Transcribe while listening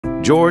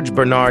George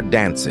Bernard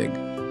Danzig,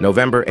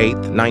 November 8,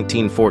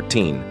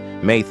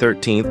 1914, May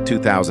 13,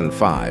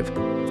 2005,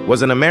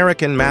 was an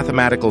American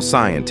mathematical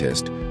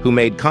scientist who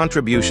made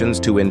contributions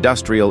to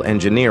industrial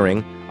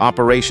engineering,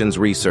 operations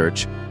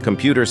research,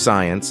 computer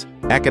science,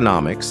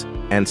 economics,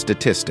 and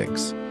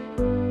statistics.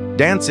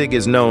 Danzig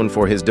is known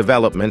for his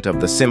development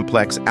of the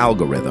simplex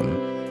algorithm,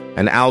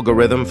 an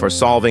algorithm for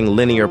solving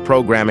linear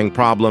programming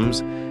problems,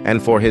 and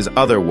for his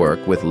other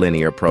work with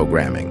linear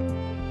programming.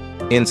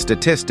 In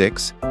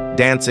statistics,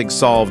 Danzig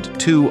solved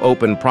two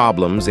open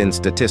problems in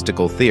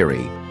statistical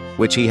theory,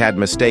 which he had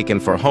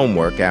mistaken for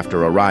homework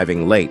after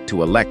arriving late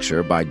to a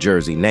lecture by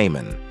Jerzy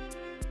Neyman.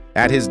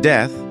 At his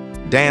death,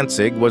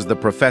 Danzig was the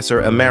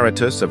Professor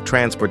Emeritus of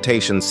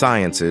Transportation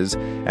Sciences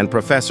and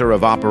Professor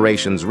of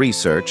Operations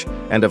Research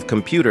and of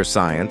Computer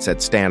Science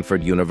at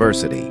Stanford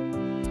University.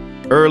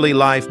 Early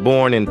life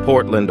born in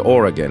Portland,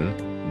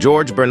 Oregon,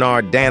 George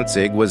Bernard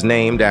Danzig was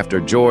named after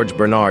George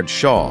Bernard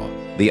Shaw,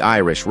 the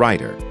Irish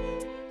writer.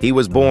 He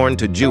was born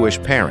to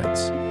Jewish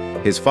parents.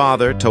 His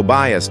father,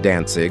 Tobias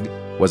Danzig,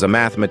 was a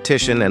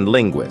mathematician and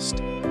linguist,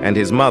 and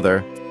his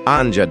mother,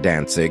 Anja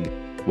Danzig,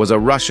 was a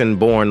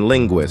Russian-born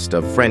linguist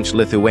of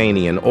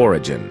French-Lithuanian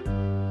origin.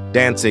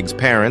 Danzig's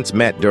parents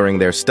met during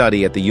their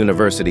study at the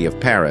University of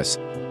Paris,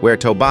 where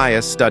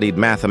Tobias studied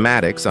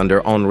mathematics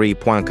under Henri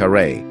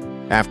Poincaré,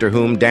 after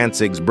whom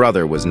Danzig's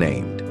brother was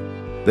named.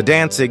 The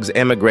Danzigs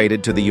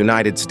emigrated to the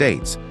United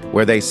States,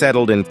 where they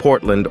settled in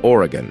Portland,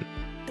 Oregon.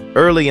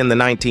 Early in the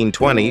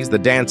 1920s, the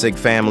Danzig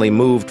family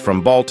moved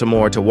from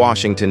Baltimore to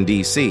Washington,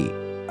 D.C.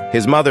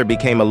 His mother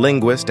became a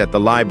linguist at the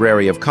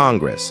Library of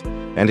Congress,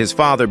 and his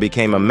father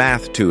became a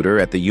math tutor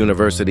at the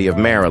University of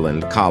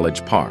Maryland,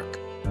 College Park.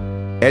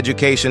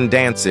 Education: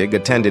 Danzig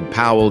attended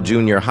Powell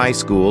Junior High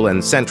School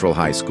and Central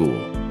High School.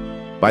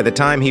 By the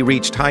time he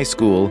reached high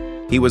school,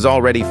 he was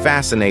already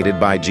fascinated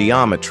by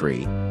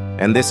geometry,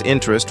 and this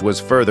interest was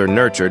further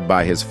nurtured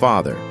by his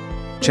father,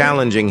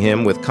 challenging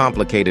him with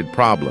complicated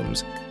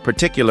problems,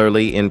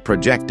 particularly in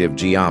projective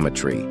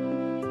geometry.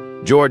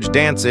 George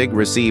Danzig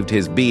received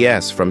his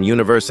B.S. from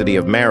University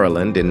of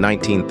Maryland in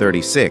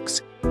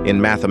 1936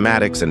 in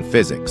mathematics and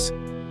physics.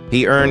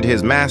 He earned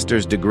his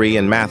master's degree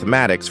in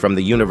mathematics from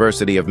the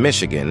University of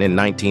Michigan in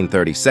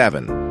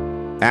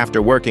 1937.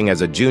 After working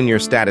as a junior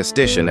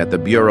statistician at the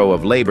Bureau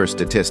of Labor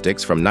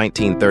Statistics from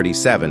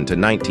 1937 to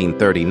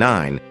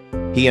 1939,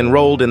 he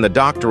enrolled in the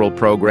doctoral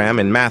program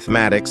in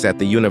mathematics at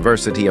the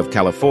University of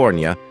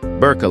California,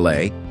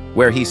 Berkeley,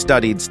 where he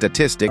studied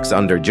statistics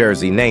under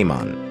Jerzy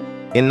Neyman.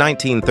 In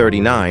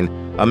 1939,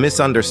 a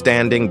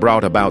misunderstanding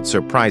brought about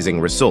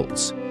surprising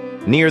results.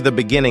 Near the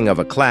beginning of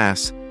a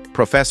class,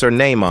 Professor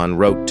Neyman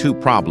wrote two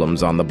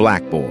problems on the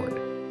blackboard.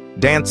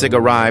 Danzig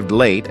arrived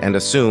late and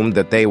assumed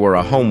that they were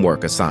a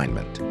homework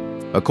assignment.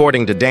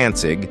 According to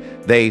Danzig,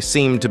 they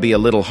seemed to be a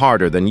little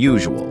harder than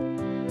usual.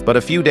 But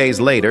a few days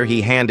later,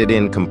 he handed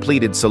in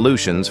completed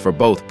solutions for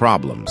both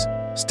problems,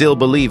 still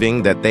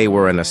believing that they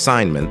were an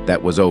assignment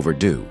that was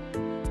overdue.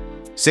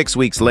 6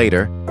 weeks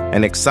later,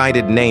 an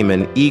excited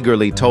Neyman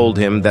eagerly told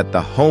him that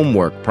the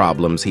homework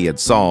problems he had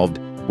solved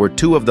were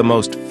two of the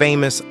most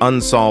famous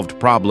unsolved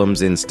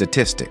problems in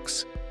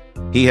statistics.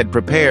 He had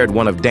prepared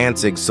one of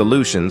Danzig's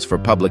solutions for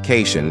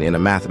publication in a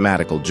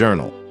mathematical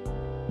journal.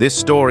 This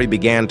story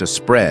began to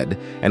spread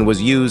and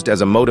was used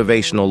as a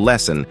motivational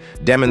lesson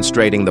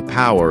demonstrating the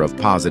power of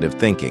positive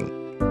thinking.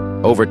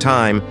 Over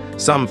time,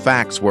 some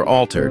facts were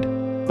altered,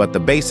 but the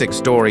basic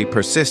story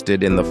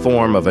persisted in the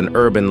form of an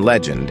urban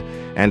legend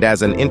and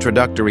as an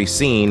introductory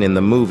scene in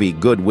the movie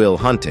Good Will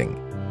Hunting.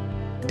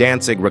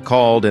 Danzig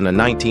recalled in a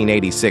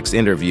 1986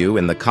 interview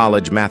in the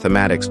College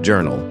Mathematics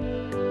Journal,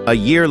 "A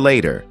year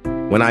later,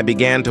 when I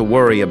began to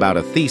worry about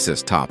a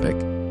thesis topic,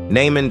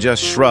 Neyman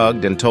just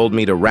shrugged and told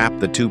me to wrap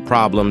the two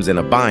problems in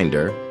a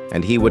binder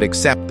and he would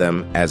accept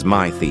them as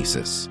my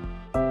thesis."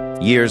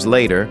 Years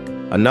later,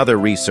 another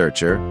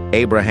researcher,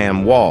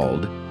 Abraham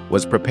Wald,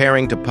 was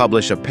preparing to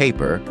publish a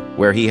paper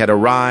where he had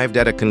arrived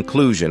at a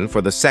conclusion for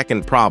the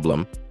second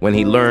problem when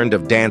he learned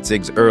of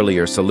Danzig's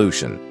earlier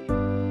solution.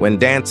 When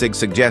Danzig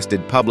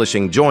suggested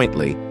publishing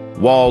jointly,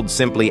 Wald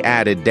simply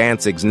added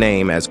Danzig's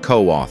name as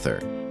co-author.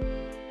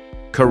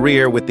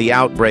 Career: with the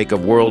outbreak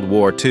of World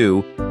War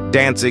II,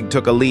 Danzig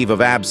took a leave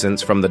of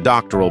absence from the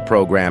doctoral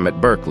program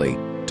at Berkeley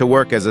to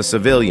work as a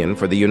civilian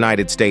for the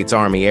United States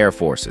Army Air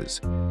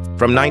Forces.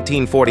 From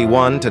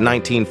 1941 to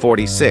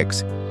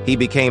 1946, he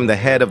became the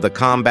head of the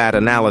Combat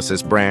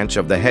Analysis Branch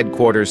of the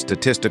Headquarters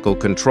Statistical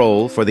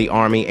Control for the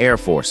Army Air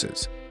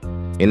Forces.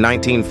 In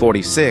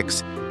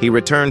 1946, he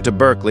returned to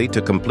Berkeley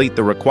to complete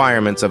the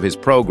requirements of his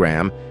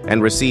program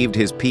and received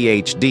his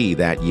PhD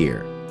that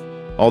year.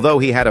 Although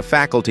he had a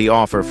faculty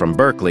offer from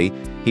Berkeley,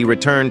 he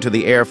returned to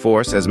the Air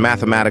Force as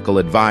mathematical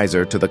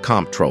advisor to the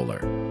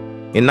comptroller.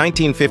 In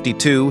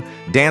 1952,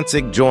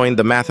 Danzig joined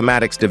the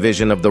mathematics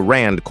division of the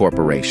Rand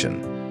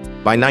Corporation.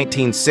 By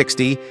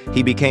 1960,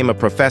 he became a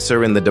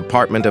professor in the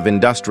Department of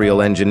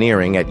Industrial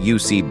Engineering at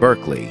UC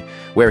Berkeley,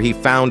 where he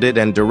founded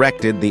and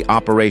directed the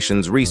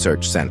Operations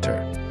Research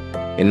Center.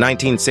 In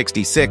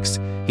 1966,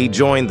 he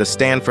joined the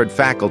Stanford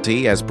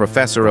faculty as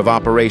professor of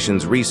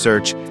operations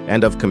research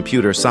and of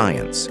computer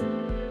science.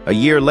 A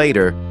year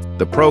later,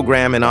 the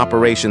program in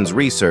operations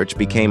research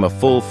became a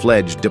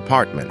full-fledged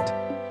department.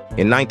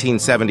 In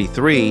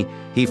 1973,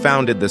 he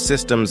founded the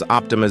Systems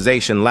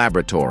Optimization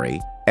Laboratory,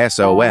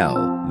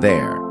 SOL,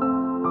 there.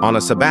 On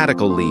a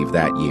sabbatical leave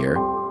that year,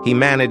 he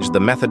managed the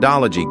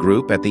methodology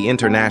group at the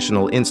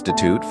International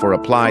Institute for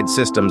Applied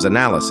Systems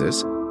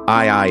Analysis,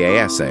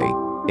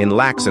 IIASA, in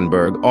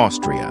Laxenburg,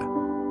 Austria.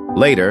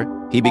 Later,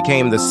 he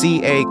became the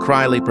C.A.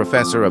 Criley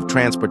Professor of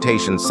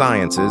Transportation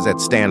Sciences at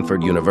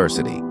Stanford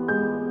University.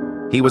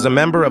 He was a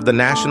member of the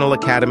National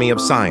Academy of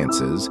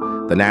Sciences,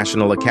 the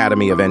National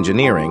Academy of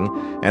Engineering,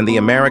 and the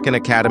American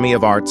Academy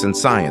of Arts and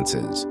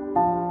Sciences.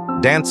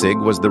 Danzig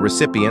was the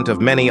recipient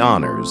of many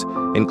honors,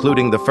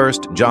 including the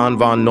first John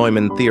von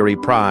Neumann Theory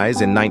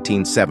Prize in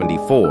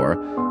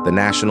 1974, the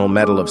National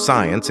Medal of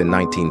Science in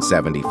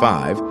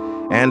 1975,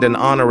 and an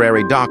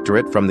honorary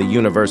doctorate from the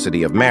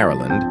University of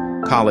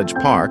Maryland, College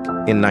Park,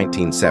 in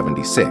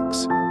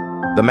 1976.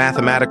 The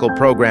Mathematical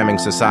Programming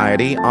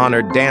Society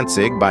honored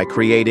Danzig by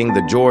creating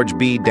the George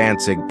B.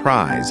 Danzig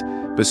Prize,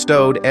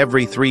 bestowed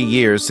every 3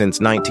 years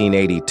since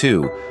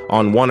 1982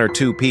 on one or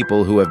two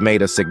people who have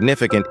made a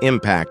significant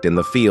impact in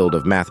the field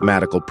of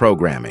mathematical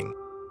programming.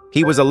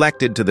 He was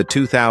elected to the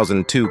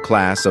 2002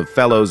 class of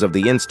Fellows of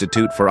the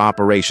Institute for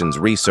Operations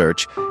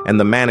Research and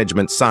the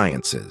Management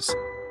Sciences.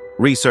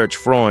 Research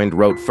Freund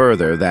wrote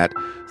further that,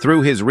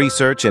 through his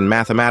research in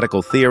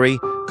mathematical theory,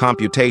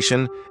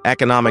 computation,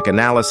 economic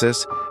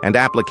analysis, and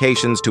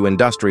applications to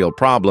industrial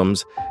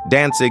problems,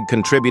 Danzig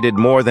contributed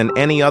more than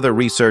any other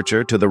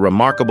researcher to the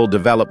remarkable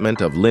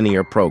development of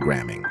linear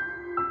programming.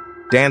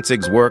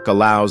 Danzig's work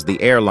allows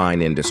the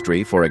airline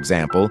industry, for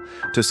example,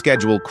 to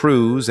schedule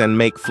crews and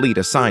make fleet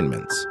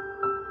assignments.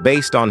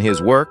 Based on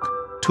his work,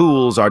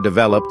 tools are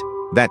developed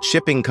that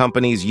shipping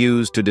companies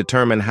use to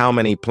determine how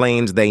many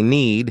planes they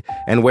need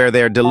and where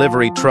their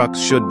delivery trucks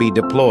should be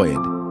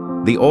deployed.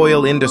 The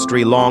oil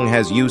industry long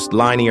has used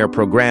linear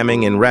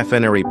programming in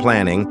refinery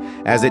planning,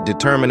 as it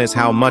determines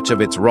how much of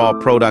its raw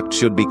product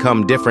should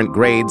become different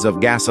grades of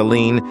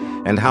gasoline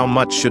and how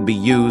much should be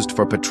used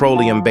for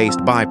petroleum-based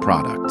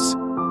byproducts.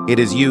 It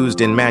is used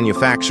in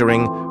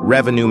manufacturing,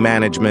 revenue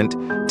management,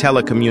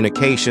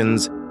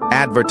 telecommunications,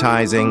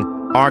 advertising,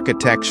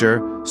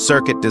 architecture,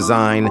 circuit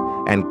design,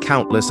 and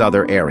countless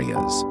other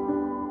areas.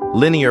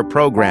 Linear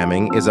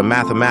programming is a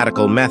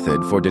mathematical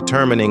method for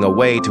determining a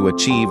way to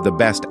achieve the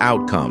best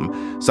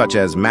outcome, such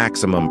as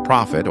maximum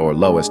profit or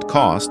lowest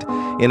cost,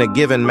 in a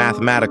given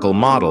mathematical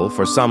model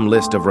for some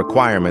list of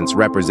requirements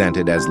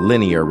represented as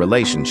linear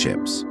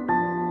relationships.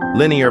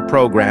 Linear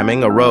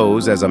programming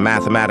arose as a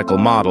mathematical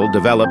model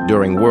developed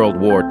during World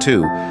War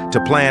II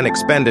to plan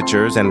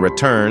expenditures and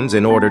returns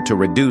in order to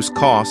reduce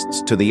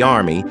costs to the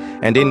Army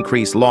and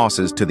increase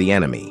losses to the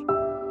enemy.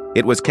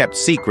 It was kept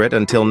secret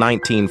until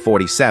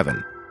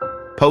 1947.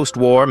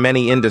 Post-war,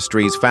 many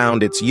industries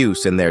found its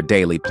use in their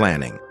daily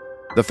planning.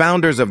 The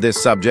founders of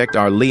this subject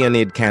are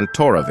Leonid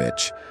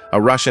Kantorovich, a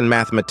Russian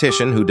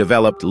mathematician who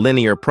developed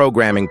linear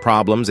programming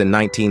problems in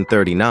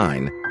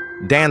 1939,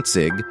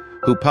 Danzig,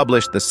 who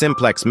published the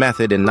simplex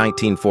method in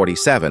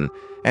 1947,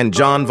 and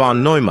John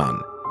von Neumann,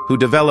 who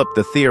developed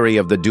the theory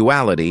of the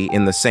duality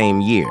in the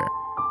same year.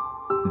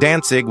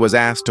 Danzig was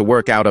asked to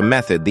work out a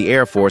method the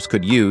Air Force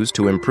could use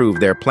to improve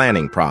their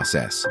planning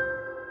process.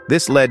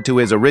 This led to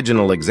his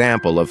original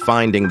example of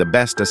finding the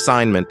best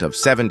assignment of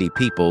 70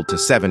 people to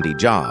 70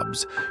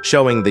 jobs,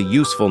 showing the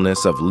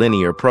usefulness of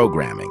linear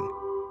programming.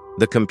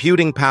 The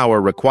computing power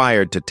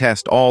required to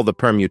test all the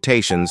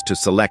permutations to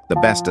select the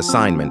best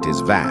assignment is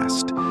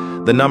vast.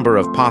 The number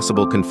of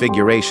possible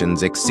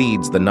configurations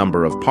exceeds the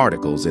number of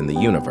particles in the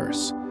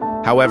universe.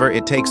 However,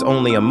 it takes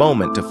only a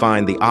moment to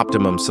find the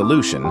optimum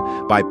solution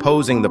by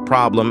posing the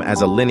problem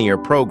as a linear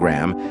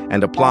program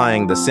and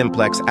applying the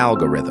simplex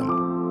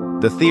algorithm.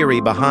 The theory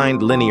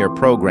behind linear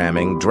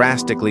programming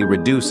drastically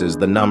reduces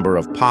the number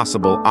of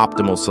possible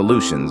optimal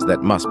solutions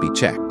that must be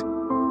checked.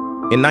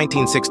 In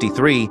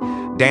 1963,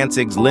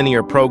 Danzig's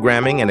Linear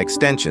Programming and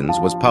Extensions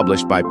was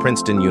published by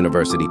Princeton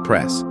University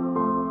Press.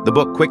 The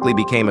book quickly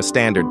became a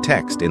standard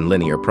text in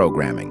linear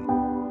programming.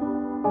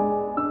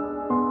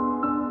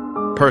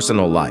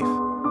 Personal life.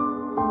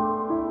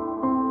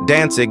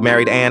 Danzig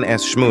married Anne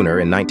S.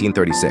 Schmooner in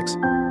 1936.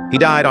 He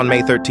died on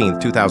May 13,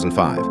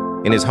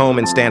 2005, in his home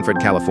in Stanford,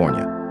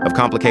 California, of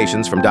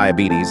complications from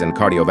diabetes and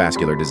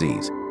cardiovascular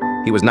disease.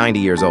 He was 90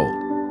 years old.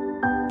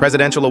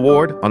 Presidential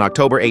Award on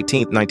October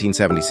 18,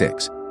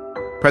 1976.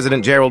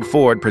 President Gerald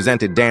Ford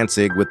presented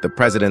Danzig with the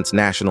President's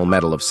National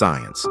Medal of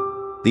Science.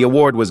 The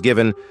award was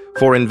given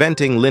for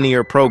inventing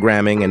linear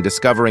programming and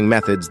discovering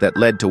methods that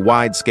led to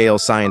wide-scale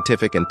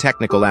scientific and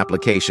technical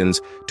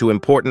applications to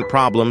important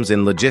problems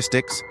in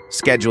logistics,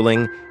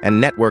 scheduling,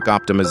 and network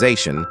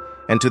optimization,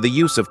 and to the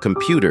use of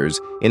computers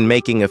in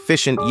making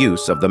efficient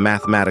use of the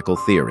mathematical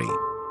theory.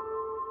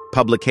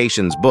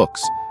 Publications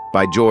Books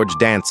by George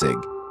Danzig,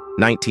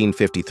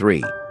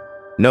 1953.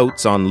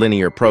 Notes on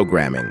Linear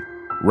Programming,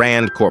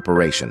 Rand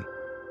Corporation.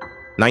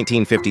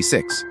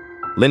 1956,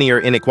 Linear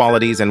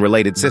Inequalities and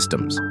Related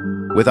Systems,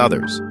 with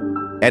others.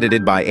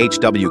 Edited by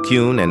H.W.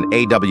 Kuhn and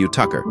A.W.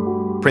 Tucker,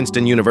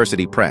 Princeton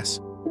University Press.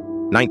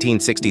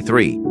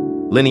 1963,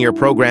 Linear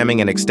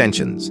Programming and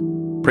Extensions,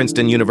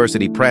 Princeton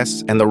University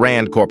Press and the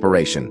Rand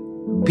Corporation.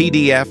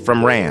 PDF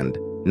from Rand,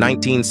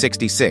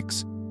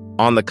 1966,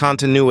 On the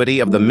Continuity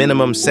of the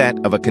Minimum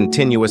Set of a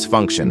Continuous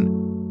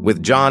Function,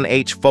 with John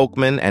H.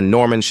 Folkman and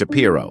Norman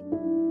Shapiro.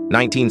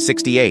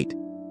 1968,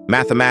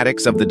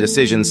 Mathematics of the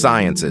Decision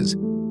Sciences,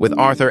 with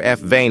Arthur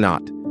F.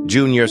 Vaynot,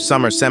 Junior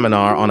Summer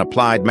Seminar on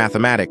Applied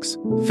Mathematics,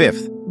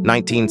 5th,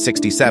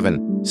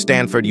 1967,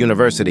 Stanford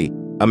University,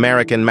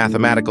 American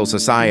Mathematical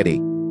Society.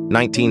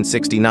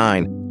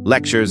 1969,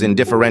 Lectures in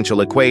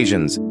Differential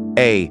Equations,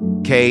 A.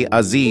 K.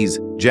 Aziz,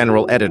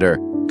 General Editor,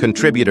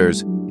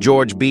 Contributors,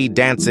 George B.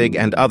 Danzig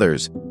and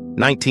others.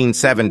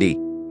 1970,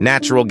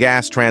 Natural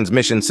Gas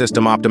Transmission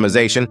System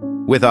Optimization,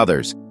 with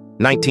others.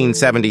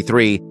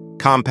 1973,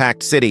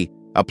 Compact City,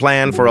 A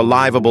Plan for a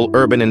Livable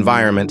Urban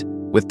Environment,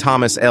 with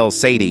Thomas L.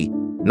 Sadie.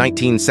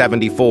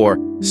 1974,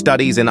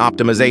 Studies in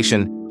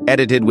Optimization,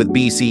 edited with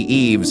B.C.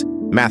 Eves,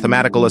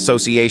 Mathematical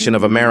Association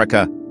of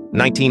America.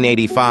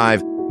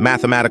 1985,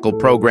 Mathematical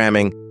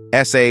Programming,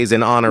 Essays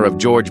in Honor of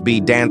George B.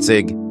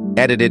 Danzig,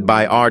 edited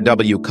by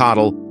R.W.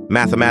 Cottle,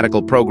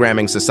 Mathematical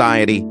Programming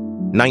Society.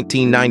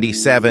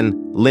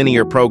 1997,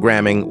 Linear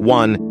Programming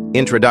 1,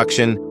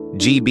 Introduction,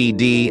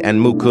 GBD and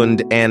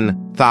Mukund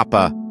N.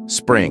 Thapa,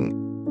 Spring.